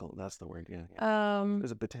gardens. Botanical, that's the word, yeah.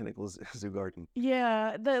 There's a botanical zoo garden.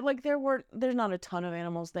 Yeah, there's not a ton of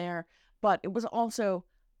animals there, but it was also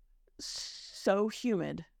so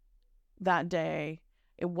humid that day.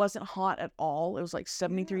 It wasn't hot at all. It was like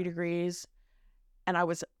 73 degrees. and I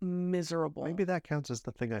was miserable. Maybe that counts as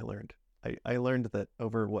the thing I learned. I learned that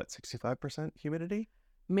over, 65% humidity?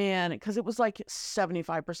 Man, because it was like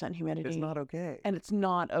 75% humidity. It's not okay. And it's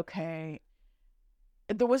not okay.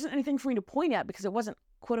 There wasn't anything for me to point at because it wasn't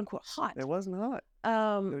quote unquote hot. It wasn't hot.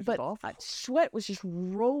 Was but just awful. Sweat was just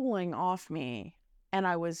rolling off me, and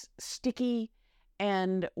I was sticky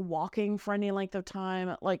and walking for any length of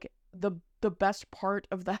time. Like the best part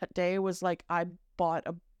of that day was like I bought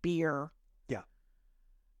a beer. Yeah.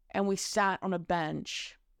 And we sat on a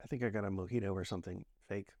bench. I think I got a mojito or something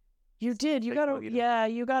fake. You did. You Fake got a mojito. yeah.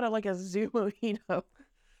 You got a like a zoo mojito.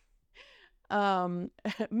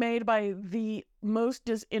 Made by the most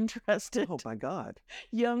disinterested Oh my God.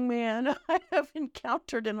 young man I have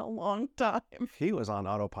encountered in a long time. He was on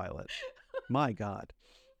autopilot. My God.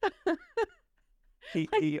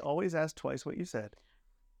 He always asked twice what you said.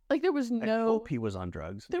 Like there was I no hope he was on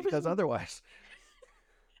drugs because otherwise.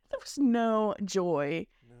 there was no joy.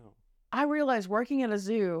 No. I realized working at a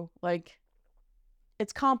zoo, like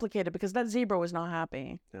it's complicated because that zebra was not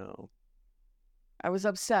happy. No. I was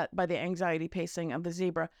upset by the anxiety pacing of the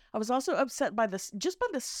zebra. I was also upset by just by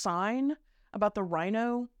the sign about the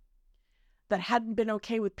rhino that hadn't been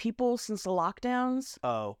okay with people since the lockdowns.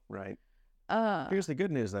 Oh, right. Here's the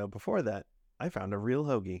good news, though. Before that, I found a real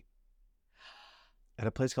hoagie at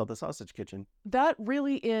a place called the Sausage Kitchen. That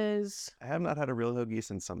really is... I have not had a real hoagie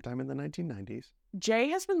since sometime in the 1990s. Jay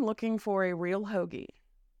has been looking for a real hoagie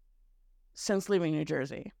since leaving New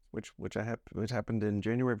Jersey. Which happened in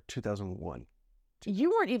January of 2001.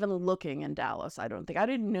 You weren't even looking in Dallas, I don't think. I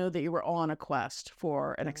didn't know that you were on a quest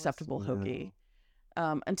for an acceptable hoagie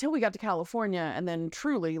until we got to California, and then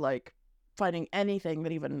truly like finding anything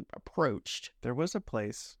that even approached. There was a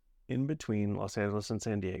place in between Los Angeles and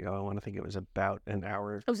San Diego. I want to think it was about an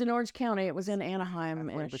hour. It was in Orange County. It was in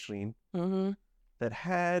Anaheim-ish. In between. Mm-hmm. That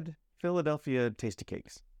had Philadelphia tasty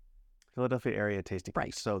cakes. Philadelphia area tasty cakes.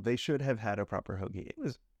 Right. So they should have had a proper hoagie. It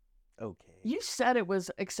was okay. You said it was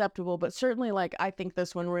acceptable, but certainly, like, I think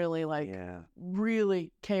this one really,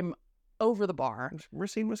 really came over the bar.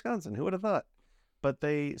 Racine, Wisconsin. Who would have thought? But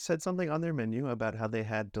they said something on their menu about how they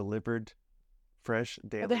had delivered fresh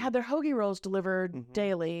daily. They had their hoagie rolls delivered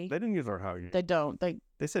daily. They didn't use our hoagie. They don't. They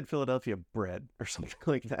said Philadelphia bread or something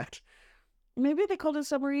like that. Maybe they called it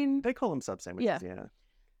submarine. They call them sub sandwiches, yeah.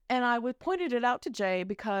 And I pointed it out to Jay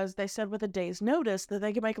because they said with a day's notice that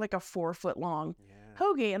they could make like a 4-foot long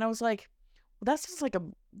hoagie. And I was like, well, that's just like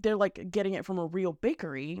they're like getting it from a real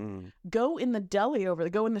bakery. Go in the deli over there,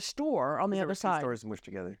 go in the store on the other side. Stores mushed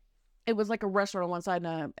together. It was like a restaurant on one side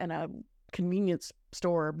and a convenience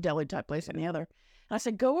store deli type place on the other. And I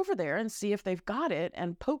said, go over there and see if they've got it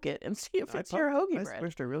and poke it and see if it's your hoagie bread. I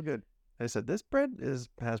squished it real good. I said, this bread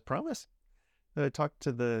has promise. I talked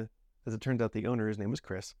to as it turns out, the owner, his name was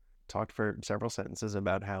Chris, talked for several sentences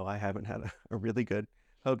about how I haven't had a really good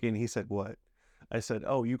hoagie. And he said, what? I said,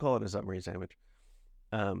 oh, you call it a submarine sandwich,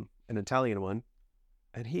 an Italian one.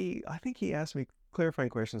 And I think he asked me clarifying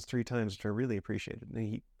questions 3 times, which I really appreciated.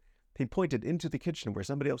 And he pointed into the kitchen where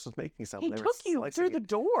somebody else was making something. He took you through the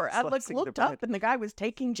door. I looked up and the guy was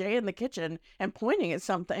taking Jay in the kitchen and pointing at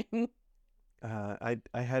something. I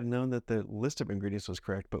had known that the list of ingredients was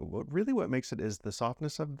correct, but what makes it is the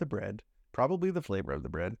softness of the bread, probably the flavor of the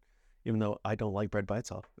bread, even though I don't like bread by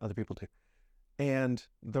itself. Other people do. And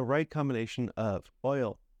the right combination of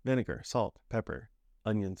oil, vinegar, salt, pepper,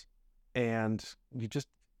 onions, and you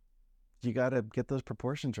got to get those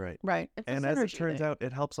proportions right. Right. And as it turns out,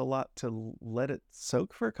 it helps a lot to let it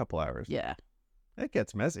soak for a couple hours. Yeah. It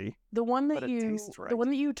gets messy. The one that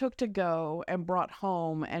you took to go and brought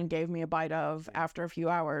home and gave me a bite of after a few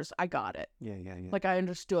hours, I got it. Yeah. Like I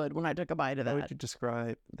understood when I took a bite of that. How would you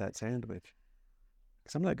describe that sandwich?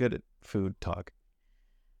 Because I'm not good at food talk.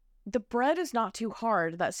 The bread is not too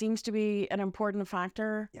hard. That seems to be an important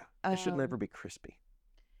factor. Yeah. It should never be crispy.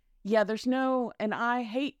 Yeah, there's no, and I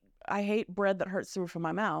hate bread that hurts the roof of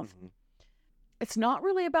my mouth. It's not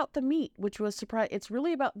really about the meat, which was surprising. It's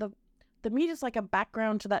really about the meat is like a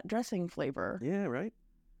background to that dressing flavor. Yeah, right.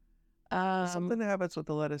 Something that happens with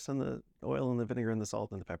the lettuce and the oil and the vinegar and the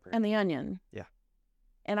salt and the pepper. And the onion. Yeah.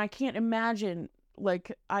 And I can't imagine,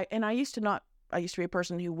 I used to be a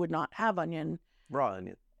person who would not have onion. Raw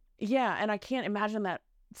onion. Yeah, and I can't imagine that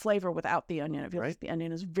flavor without the onion. I feel like the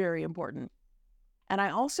onion is very important. And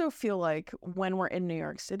I also feel like when we're in New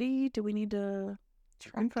York City, do we need to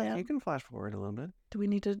track down? You can flash forward a little bit. Do we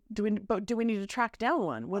need to track down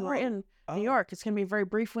one when we're in New York? It's going to be a very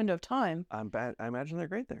brief window of time. I imagine they're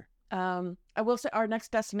great there. I will say our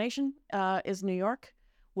next destination is New York.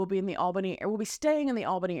 We'll be staying in the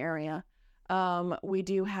Albany area. We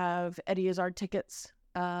do have Eddie Izzard tickets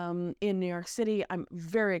in New York City. I'm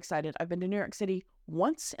very excited. I've been to New York City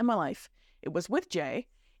once in my life. It was with Jay.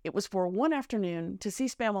 It was for one afternoon to see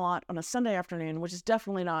Spamalot on a Sunday afternoon, which is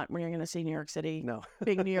definitely not when you're going to see New York City. No.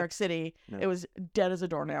 Being New York City, No. It was dead as a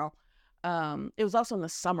doornail. It was also in the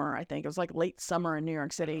summer, I think. It was like late summer in New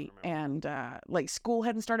York City, and like school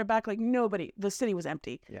hadn't started back. Like nobody, the city was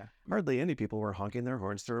empty. Yeah, hardly any people were honking their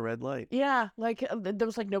horns through a red light. Yeah, like there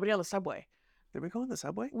was like nobody on the subway. Did we go on the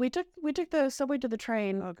subway? We took the subway to the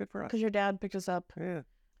train. Oh, good for us. Because your dad picked us up. Yeah.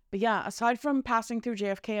 But yeah, aside from passing through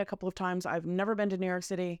JFK a couple of times, I've never been to New York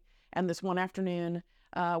City. And this one afternoon,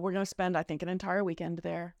 we're going to spend, I think, an entire weekend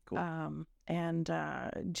there. Cool. And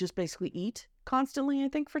just basically eat constantly, I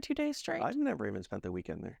think, for 2 days straight. I've never even spent the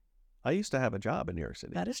weekend there. I used to have a job in New York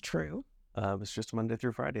City. That is true. It was just a Monday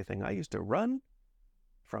through Friday thing. I used to run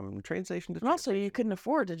from train station to And also, you couldn't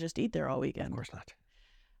afford to just eat there all weekend. Of course not.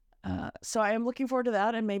 So I am looking forward to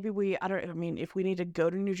that. And maybe if we need to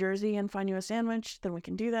go to New Jersey and find you a sandwich, then we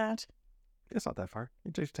can do that. It's not that far.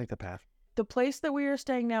 You just take the path. The place that we are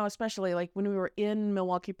staying now, especially like when we were in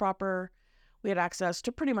Milwaukee proper, we had access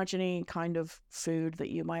to pretty much any kind of food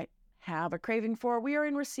that you might have a craving for. We are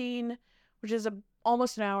in Racine, which is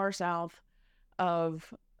almost an hour south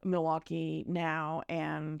of Milwaukee now,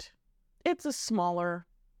 and it's a smaller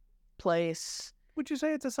place. Would you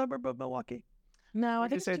say it's a suburb of Milwaukee? No, I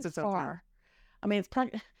think it's too far. I mean,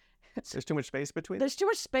 there's too much space between. There's too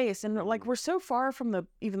much space, and like we're so far from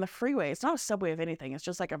even the freeway. It's not a subway of anything. It's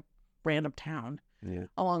just like a random town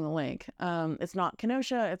along the lake. It's not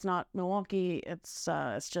Kenosha. It's not Milwaukee. It's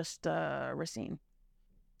just Racine.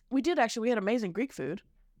 We had amazing Greek food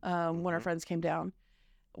when our friends came down.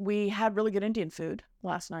 We had really good Indian food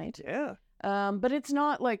last night. Yeah. But it's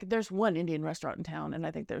not like there's one Indian restaurant in town, and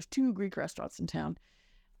I think there's 2 Greek restaurants in town.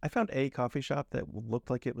 I found a coffee shop that looked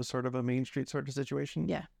like it was sort of a Main Street sort of situation.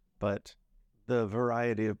 Yeah. But the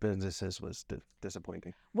variety of businesses was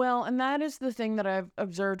disappointing. Well, and that is the thing that I've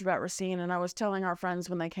observed about Racine. And I was telling our friends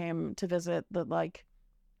when they came to visit that, like,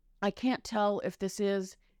 I can't tell if this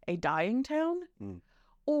is a dying town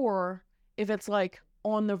or if it's like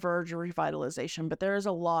on the verge of revitalization. But there is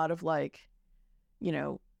a lot of like,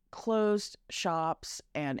 closed shops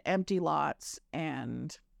and empty lots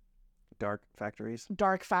and dark factories.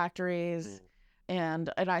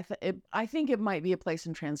 And I think it might be a place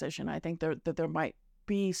in transition. I think that there might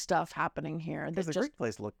be stuff happening here. Because the Greek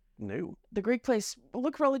place looked new. The Greek place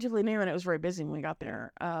looked relatively new, and it was very busy when we got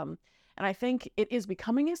there. And I think it is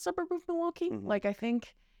becoming a suburb of Milwaukee. Mm-hmm. Like, I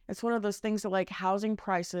think it's one of those things that, like, housing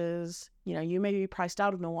prices, you may be priced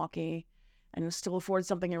out of Milwaukee and still afford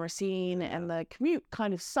something in Racine, and the commute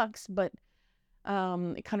kind of sucks, but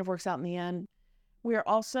it kind of works out in the end. We are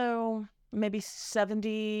also maybe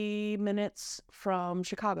 70 minutes from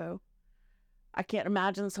Chicago. I can't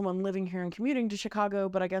imagine someone living here and commuting to Chicago,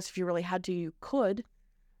 but I guess if you really had to, you could.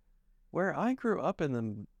 Where I grew up in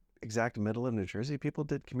the exact middle of New Jersey, people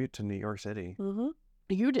did commute to New York City. Mm-hmm.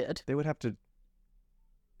 You did. They would have to.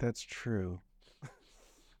 That's true.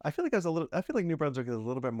 I feel like New Brunswick is a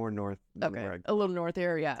little bit more north. Okay, a little north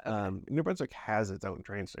area. Okay. New Brunswick has its own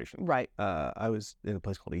train station. Right. I was in a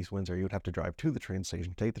place called East Windsor. You would have to drive to the train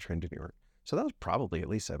station, take the train to New York. So that was probably at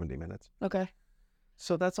least 70 minutes. Okay.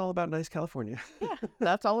 So that's all about nice California. Yeah,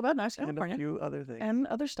 that's all about nice California. And a few other things. And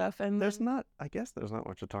other stuff. And there's not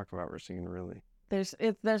much to talk about Racine, really. There's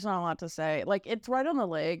not a lot to say. Like, it's right on the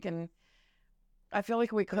lake, and I feel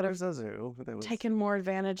like we could have taken more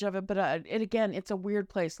advantage of it. But it's a weird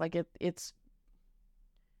place. Like, it's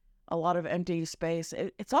a lot of empty space.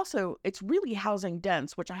 It's really housing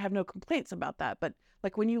dense, which I have no complaints about that. But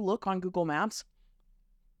like, when you look on Google Maps,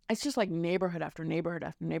 it's just like neighborhood after neighborhood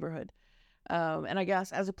after neighborhood. And I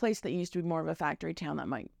guess as a place that used to be more of a factory town, that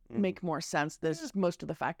might make more sense. Most of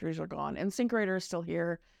the factories are gone, and Syncrator is still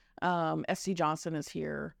here. SC Johnson is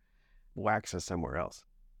here. Wax is somewhere else.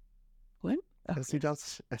 What? SC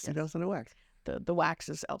Johnson and Wax. The wax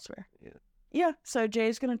is elsewhere. Yeah. Yeah. So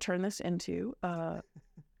Jay's going to turn this into a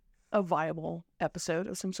viable episode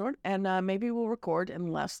of some sort, and maybe we'll record in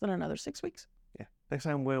less than another 6 weeks. Yeah. Next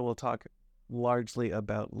time we'll talk largely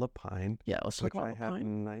about Lapine. Yeah, let's talk about Lapine. Which I have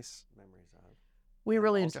Lapine. Nice memories of. We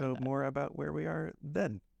really also enjoyed that. More about where we are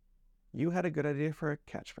then. You had a good idea for a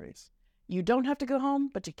catchphrase. You don't have to go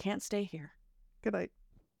home, but you can't stay here. Good night.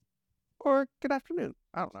 Or good afternoon.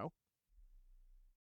 I don't know.